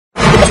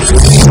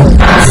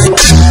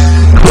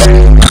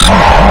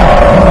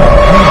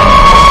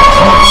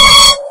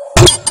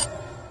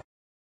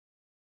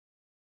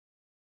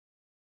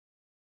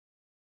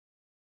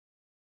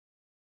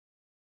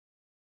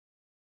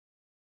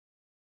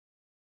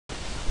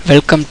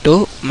Welcome to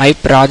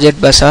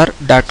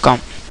myprojectbazaar.com.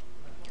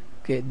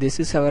 Okay, this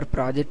is our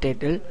project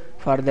title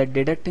for the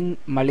detecting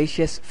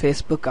malicious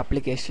Facebook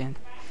application.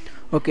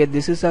 Okay,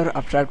 this is our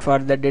abstract for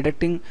the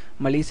detecting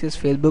malicious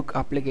Facebook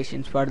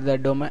applications for the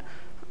domain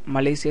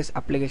malicious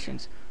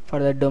applications for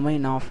the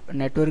domain of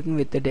networking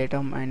with the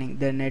data mining.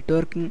 The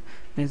networking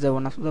means the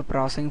one of the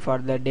processing for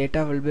the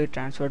data will be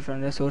transferred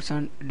from the source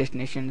and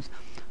destinations.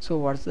 So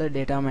what's the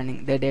data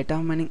mining? The data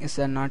mining is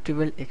a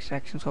non-trivial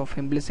extractions of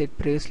implicit,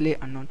 previously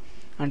unknown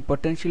and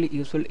potentially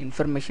useful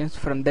information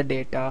from the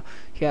data.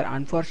 Here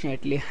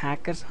unfortunately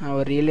hackers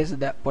have realized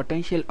the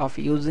potential of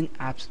using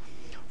apps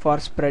for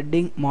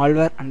spreading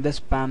malware and the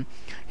spam.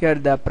 Here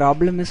the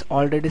problem is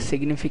already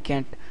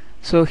significant.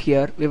 So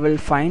here we will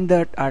find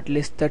that at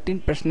least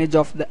 13%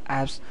 of the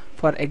apps,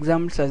 for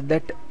example such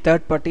that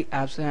third-party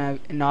apps,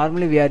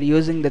 normally we are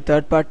using the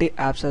third-party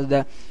apps as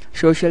the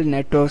social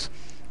networks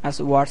as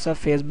WhatsApp,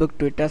 Facebook,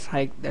 Twitter,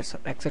 Hike, that's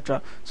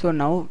etc. So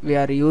now we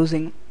are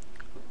using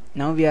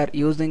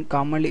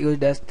commonly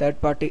used as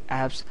third-party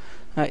apps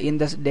in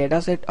this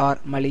dataset are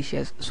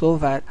malicious. So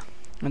where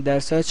the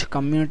research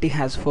community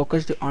has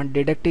focused on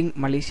detecting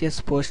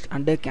malicious posts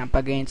under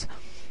campaigns.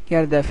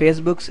 Here the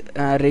Facebook's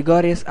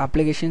rigorous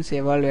applications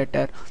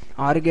evaluator,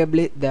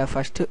 arguably the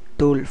first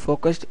tool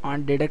focused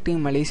on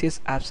detecting malicious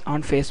apps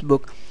on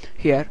Facebook,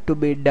 here to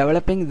be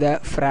developing the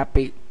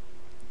FRAPI.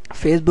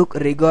 Facebook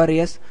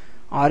rigorous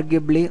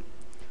arguably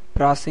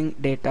processing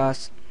data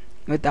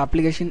with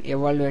application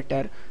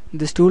evaluator.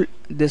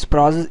 This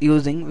process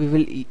using we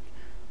will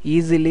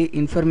easily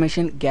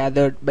information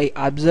gathered by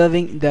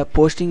observing the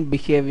posting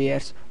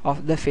behaviors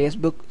of the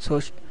Facebook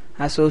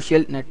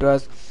social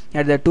networks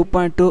at the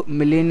 2.2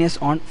 million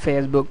on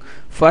Facebook.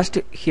 First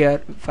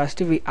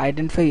we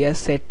identify a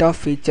set of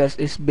features.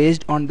 It's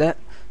based on the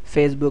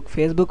Facebook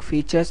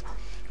features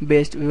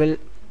based. We will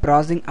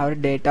processing our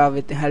data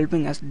with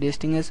helping us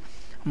distinguish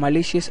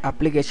malicious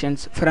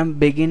applications from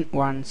begin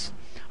ones.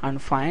 And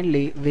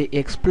finally we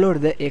explore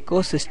the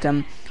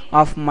ecosystem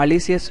of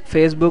malicious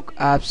Facebook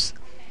apps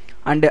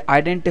and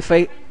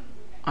identify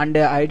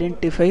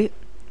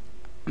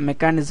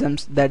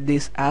mechanisms that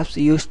these apps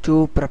use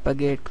to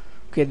propagate.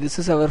 Okay, this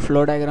is our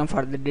flow diagram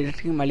for the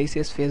detecting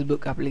malicious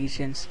Facebook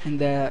applications in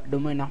the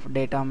domain of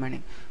data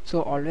mining.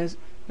 So always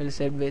we'll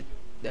set with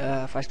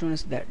first one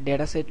is the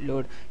dataset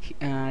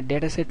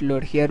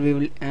load. Here we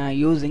will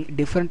using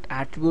different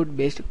attribute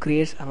based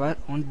creates our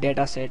own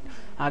dataset.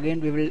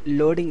 Again we will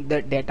loading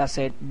the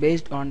dataset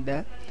based on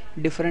the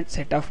different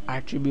set of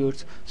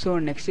attributes. So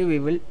next we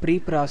will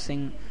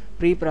pre-processing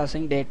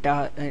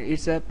data.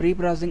 It's a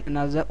pre-processing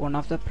another one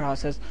of the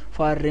process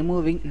for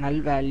removing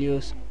null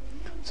values.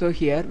 So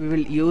here we will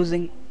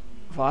using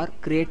for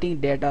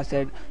creating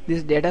dataset.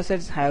 These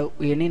datasets have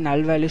any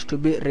null values to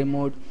be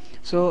removed.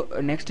 So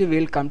next we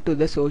will come to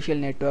the social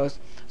networks.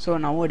 So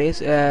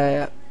nowadays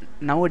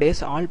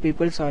all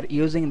peoples are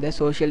using the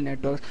social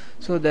networks.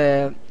 So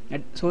the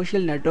social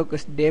network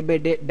is day by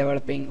day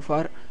developing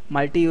for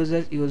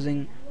multi-users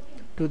using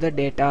to the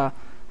data.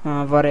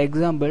 For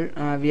example,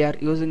 we are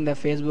using the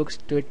Facebook,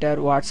 Twitter,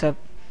 WhatsApp,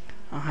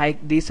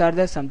 Hike. These are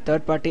the some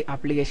third-party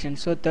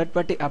applications. So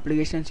third-party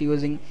applications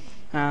using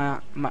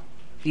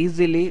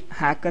easily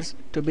hackers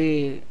to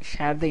be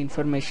share the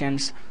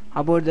informations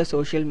about the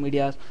social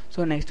medias.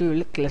 So next we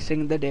will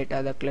clustering the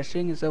data. The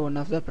clustering is one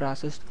of the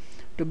process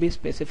to be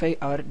specify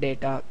our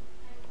data.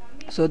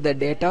 So the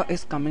data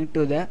is coming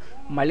to the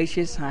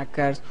malicious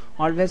hackers.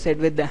 Always said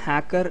with the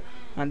hacker,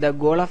 and the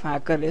goal of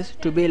hacker is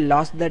to be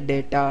lost the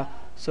data.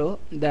 So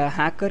the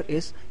hacker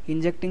is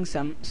injecting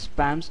some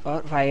spams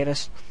or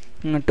virus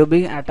to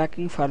be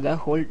attacking for the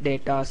whole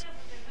data.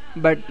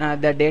 But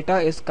the data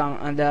is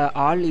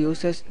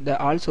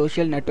all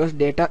social networks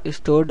data is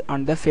stored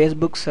on the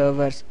Facebook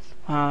servers.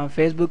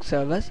 Facebook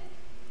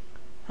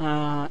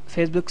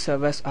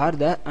servers are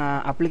the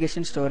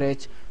application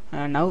storage.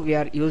 Now we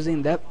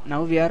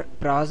are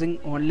processing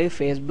only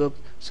Facebook.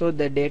 So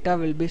the data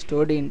will be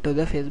stored into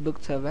the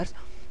Facebook servers.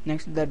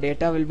 Next the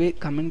data will be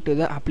coming to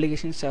the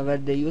application server.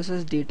 The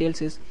user's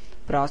details is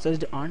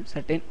processed on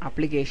certain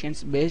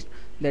applications based.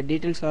 The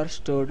details are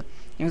stored.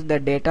 Next the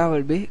data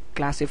will be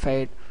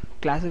classified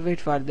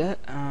for the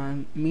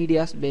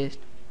medias based.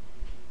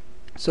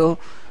 So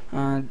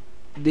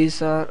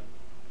these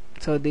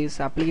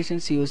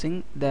applications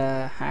using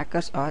the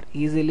hackers are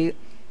easily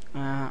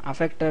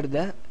affected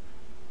the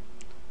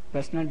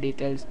personal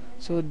details.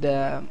 So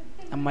the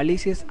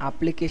malicious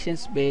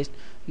applications based,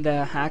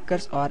 the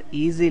hackers are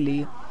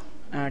easily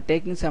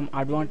taking some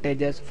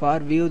advantages for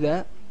view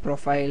the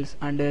profiles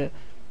and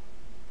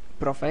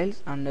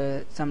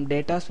some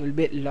data will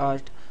be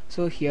lost.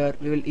 So here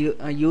we will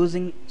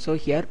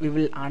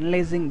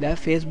analyzing the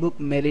Facebook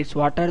merits.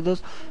 What are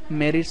those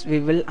merits we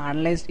will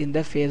analyze in the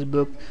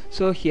Facebook?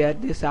 So here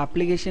this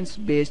applications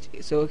based.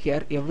 So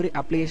here every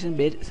application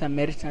based some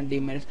merits and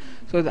demerits.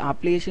 So the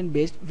application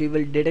based we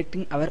will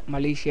detecting our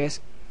malicious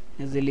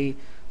easily.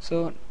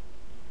 So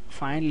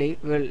finally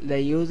the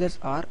users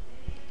are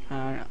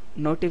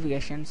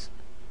notifications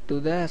to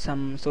the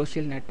some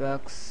social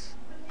networks.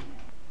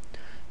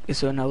 Okay,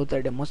 so now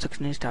the demo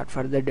section is start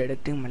for the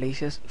detecting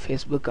malicious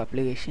Facebook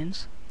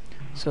applications.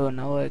 So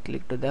now I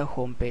click to the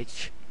home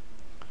page.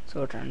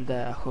 So turn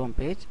the home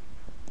page.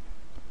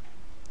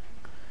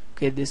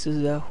 Okay, this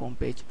is the home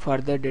page for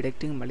the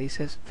detecting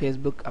malicious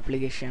Facebook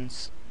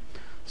applications.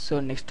 So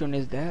next one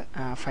is the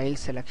file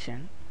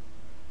selection.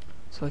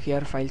 So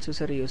here file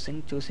chooser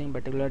choosing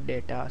particular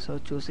data, so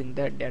choosing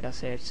the data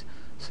sets.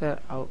 So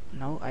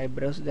now I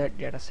browse the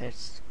data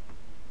sets.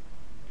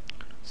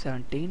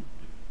 17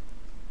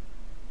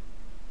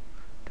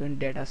 20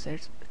 data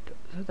sets,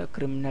 so the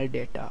criminal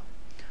data.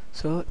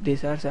 So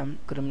these are some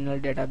criminal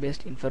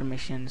database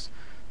informations.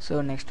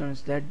 So next one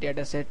is the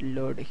dataset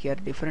load. Here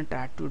different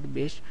attribute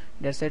based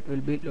dataset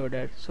will be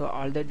loaded. So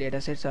all the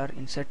datasets are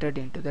inserted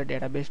into the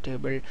database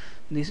table.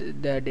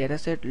 The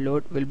dataset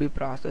load will be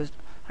processed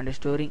and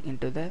storing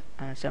into the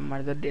some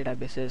other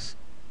databases.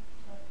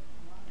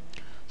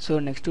 So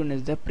next one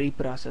is the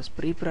pre-process.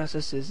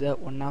 Pre-process is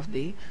one of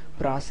the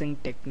processing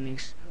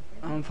techniques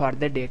for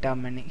the data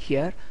mining.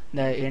 Here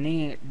the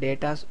any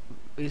data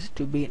is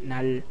to be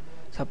null.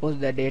 Suppose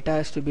the data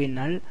is to be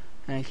null,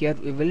 here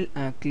we will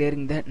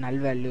clearing the null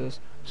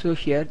values. So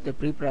here the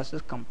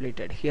pre-process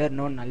completed, here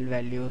no null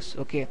values.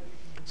 Okay,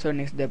 so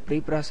next the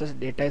pre-process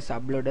data is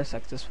uploaded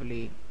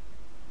successfully.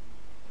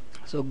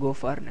 So go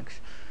for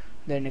next.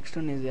 The next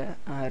one is the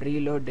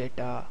reload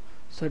data.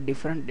 So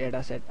different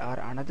data set or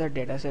another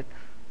data set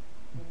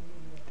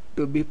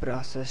to be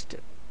processed.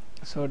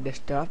 So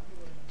desktop,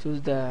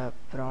 choose the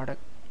product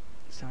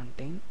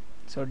 17.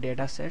 So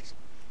data sets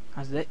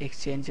as the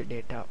exchange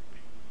data.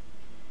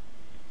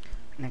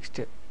 Next,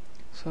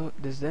 so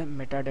this is the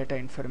metadata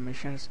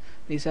informations.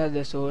 These are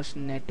the source,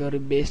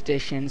 network, base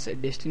stations,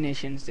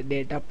 destinations,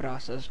 data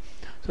process.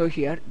 So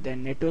here the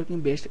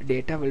networking based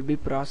data will be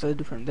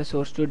processed from the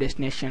source to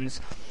destinations.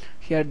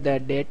 Here the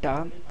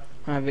data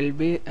will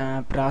be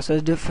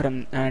processed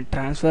from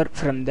transfer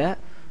from the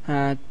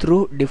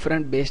through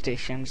different base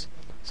stations.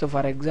 So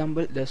for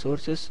example, the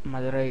source is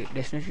Madurai,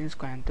 destination is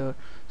Coimbatore.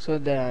 So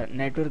the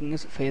networking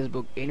is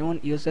Facebook. Anyone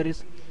user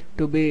is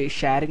to be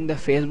sharing the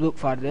Facebook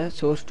for the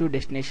source to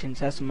destinations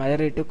as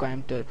Madurai to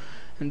Coimbatore.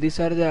 And these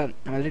are the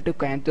Madurai to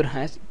Coimbatore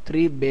has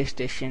 3 base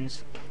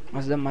stations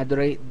as the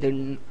Madurai,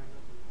 then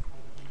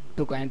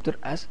to Coimbatore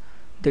as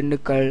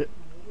Dindukal,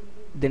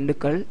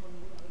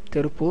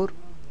 Tirupur,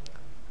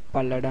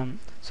 Palladam.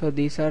 So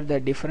these are the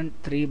different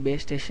 3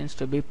 base stations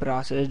to be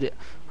processed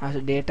as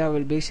data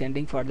will be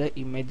sending for the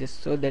images.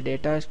 So the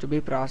data is to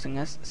be processing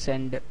as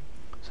send.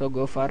 So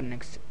go for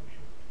next.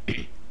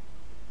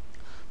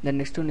 The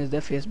next one is the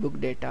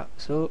Facebook data.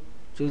 So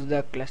choose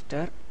the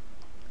cluster,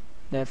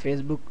 the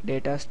Facebook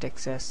data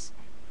Texas.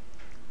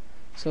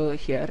 So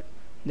here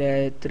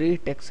the 3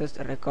 Texas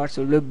records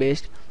will be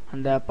based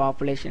on the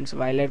populations,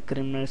 violent,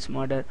 criminals,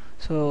 murder.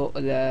 So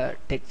the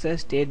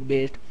Texas state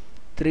based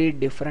 3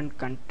 different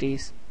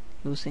countries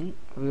using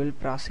we will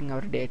processing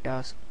our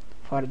data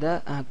for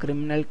the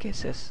criminal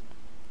cases.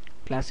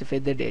 Classify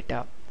the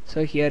data.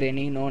 So here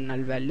any no null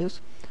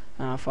values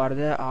for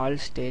the all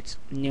states: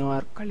 New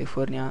York,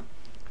 California,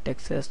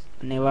 Texas,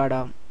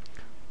 Nevada,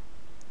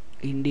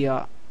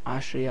 India,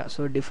 Austria.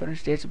 So different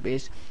states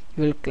based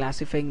you will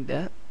classifying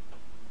the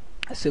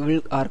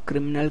civil or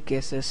criminal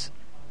cases.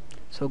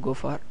 So go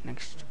for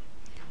next.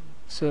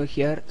 So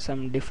here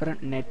some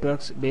different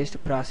networks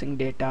based processing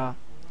data.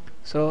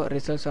 So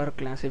results are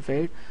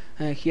classified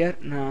here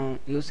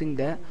using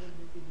the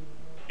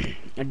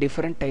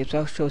different types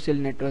of social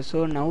networks.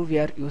 So now we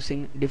are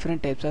using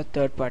different types of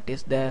third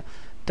parties. The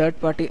third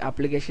party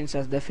applications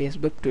as the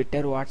Facebook,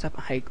 Twitter, WhatsApp,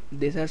 Hike.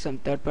 These are some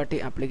third party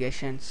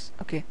applications.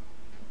 Okay,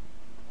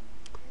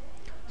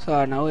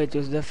 so now I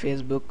choose the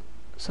Facebook.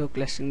 So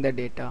clustering the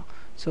data.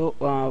 So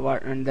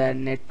what and the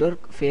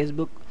network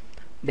Facebook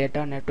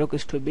data network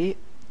is to be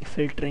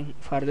filtering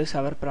for this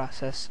our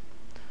process.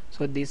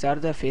 So these are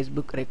the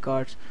Facebook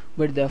records,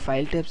 but the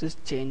file types is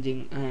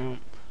changing.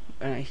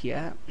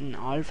 Here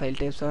all file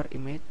types are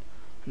image,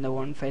 and the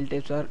one file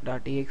types are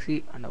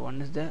 .exe, and the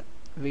one is the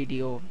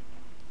video.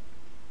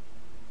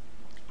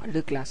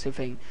 The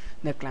classifying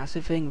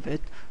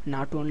with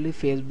not only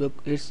Facebook,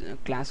 is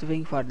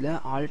classifying for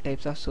the all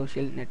types of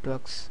social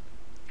networks.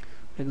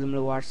 For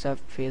example, WhatsApp,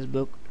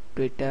 Facebook,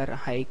 Twitter,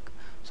 Hike.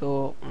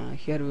 So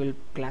here we will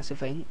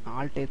classifying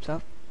all types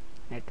of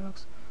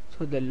networks.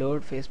 So the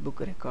load Facebook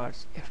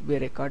records,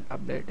 FB record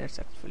updated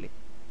successfully.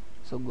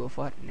 So go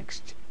for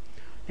next.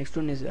 Next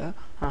one is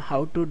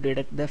how to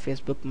detect the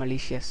Facebook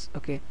malicious.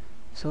 Okay,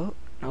 so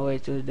now I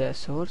choose the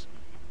source,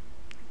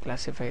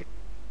 classified.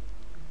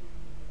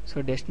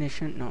 So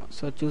destination no.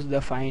 So choose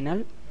the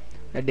final.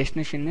 The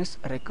destination is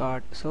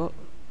record. So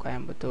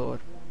Coimbatore,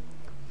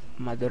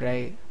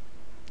 Madurai.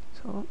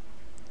 So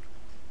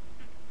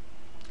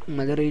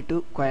Madurai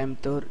to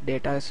Coimbatore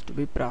data is to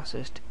be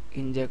processed.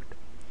 Inject.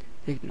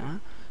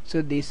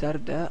 So these are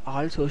the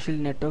all social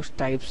networks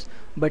types,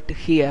 but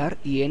here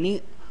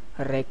any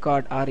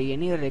record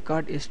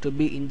is to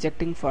be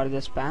injecting for the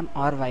spam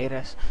or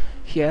virus.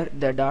 Here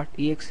the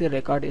 .exe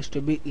record is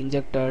to be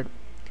injected.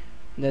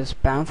 The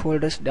spam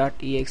folders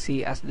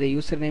 .exe as the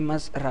username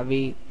as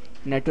Ravi,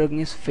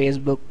 networking is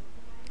Facebook,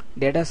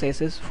 data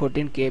size is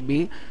 14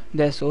 KB,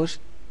 the source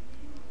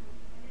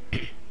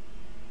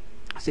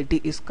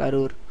city is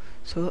Karur.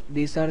 So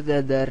these are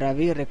the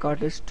Ravi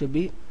record is to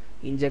be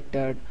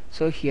injected.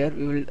 So here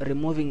we will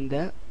removing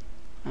the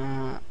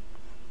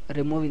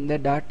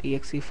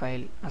 .exe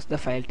file as the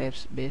file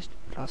types based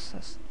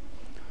process.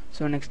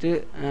 So next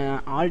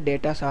all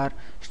data are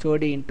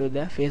stored into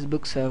the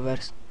Facebook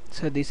servers.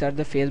 So these are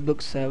the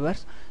Facebook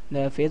servers.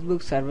 The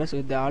Facebook servers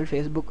with all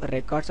Facebook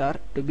records are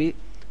to be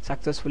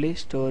successfully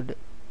stored.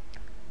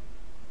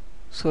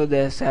 So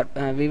the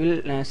we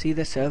will see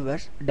the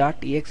servers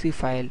 .exe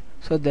file.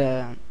 So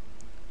the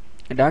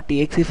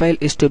 .exe file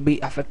is to be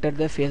affected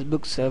the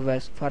Facebook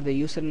servers for the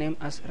username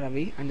as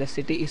Ravi and the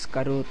city is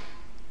Karur.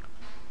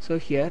 So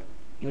here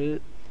we will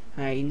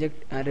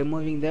inject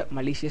removing the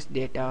malicious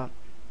data.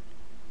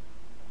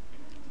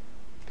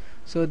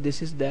 So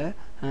this is the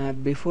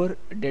before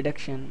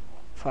detection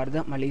for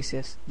the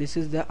malicious. This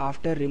is the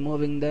after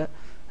removing the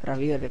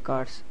Ravi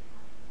records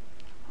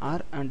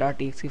or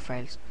 .exe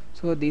files.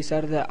 So these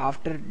are the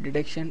after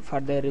detection for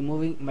the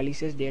removing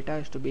malicious data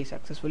is to be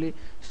successfully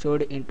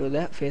stored into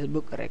the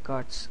Facebook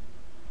records.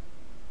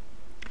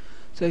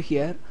 So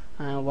here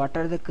what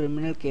are the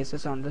criminal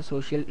cases on the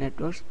social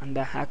networks and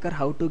the hacker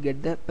how to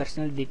get the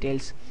personal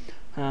details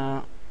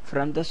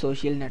from the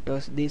social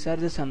networks. These are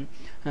the some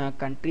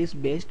countries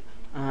based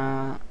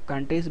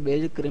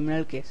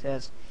criminal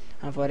cases.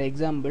 For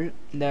example,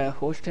 the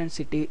host and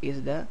city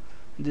is this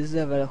is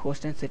our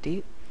host and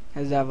city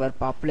is our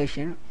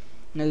population.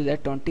 Now the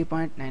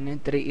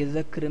 20.993 is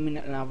the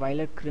criminal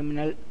violent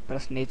criminal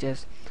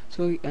percentages.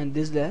 So and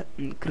this is the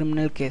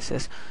criminal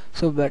cases.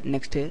 So but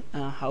next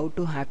how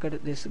to hacker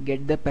this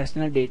get the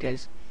personal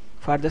details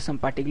for the some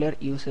particular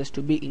users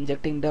to be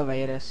injecting the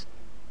virus.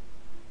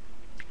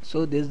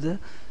 So this is the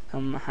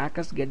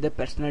hackers get the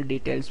personal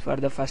details for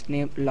the first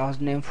name,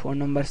 last name, phone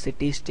number,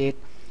 city, state,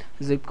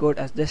 zip code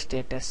as the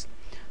status.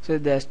 So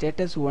the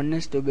status 1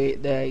 is to be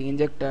the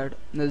injected,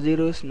 the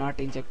 0 is not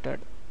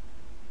injected.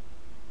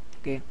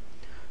 Okay.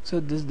 So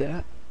this is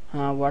the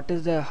what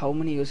is the how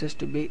many users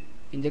to be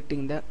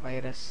injecting the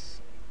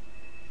virus.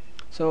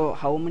 So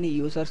how many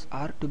users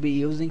are to be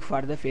using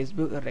for the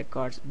Facebook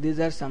records. These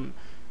are some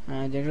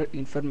general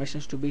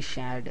informations to be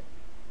shared.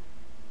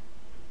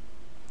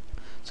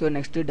 So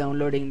next to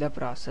downloading the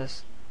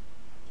process.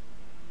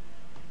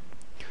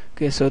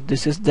 Okay, so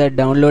this is the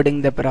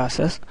downloading the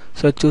process.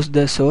 So choose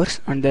the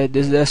source and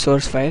this is the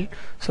source file.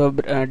 So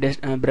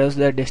browse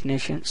the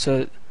destination.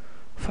 So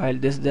file,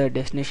 this is the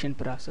destination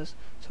process.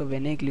 So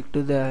when I click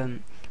to the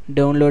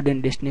download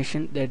in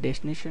destination, the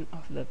destination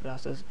of the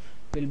process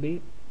will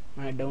be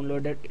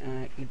downloaded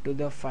into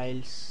the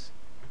files.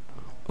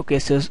 Okay,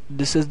 so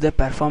this is the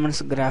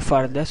performance graph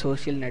for the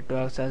social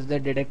networks as the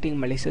detecting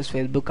malicious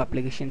Facebook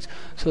applications.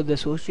 So the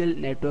social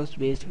networks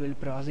based will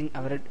processing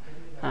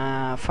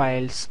our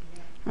files.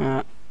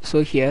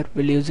 So here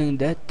we're using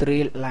the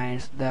 3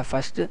 lines. The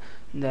first, the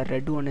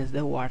red one is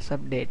the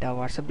WhatsApp data.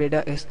 WhatsApp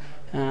data is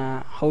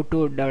how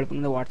to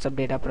developing the WhatsApp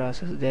data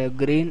process. The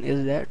green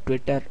is the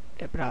Twitter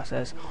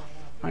process,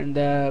 and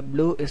the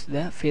blue is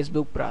the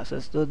Facebook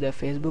process. So the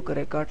Facebook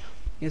record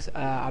is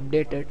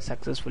updated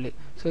successfully.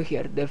 So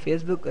here the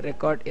Facebook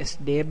record is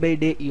day by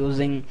day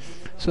using.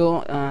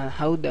 So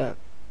how the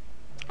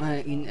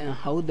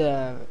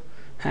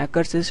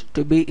hackers is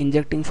to be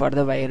injecting for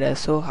the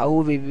virus. So how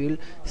we will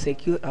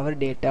secure our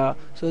data.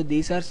 So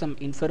these are some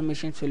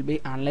informations will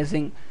be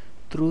analyzing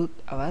through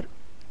our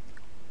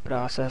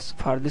process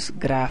for this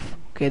graph.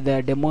 Okay,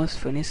 the demo is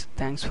finished.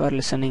 Thanks for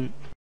listening.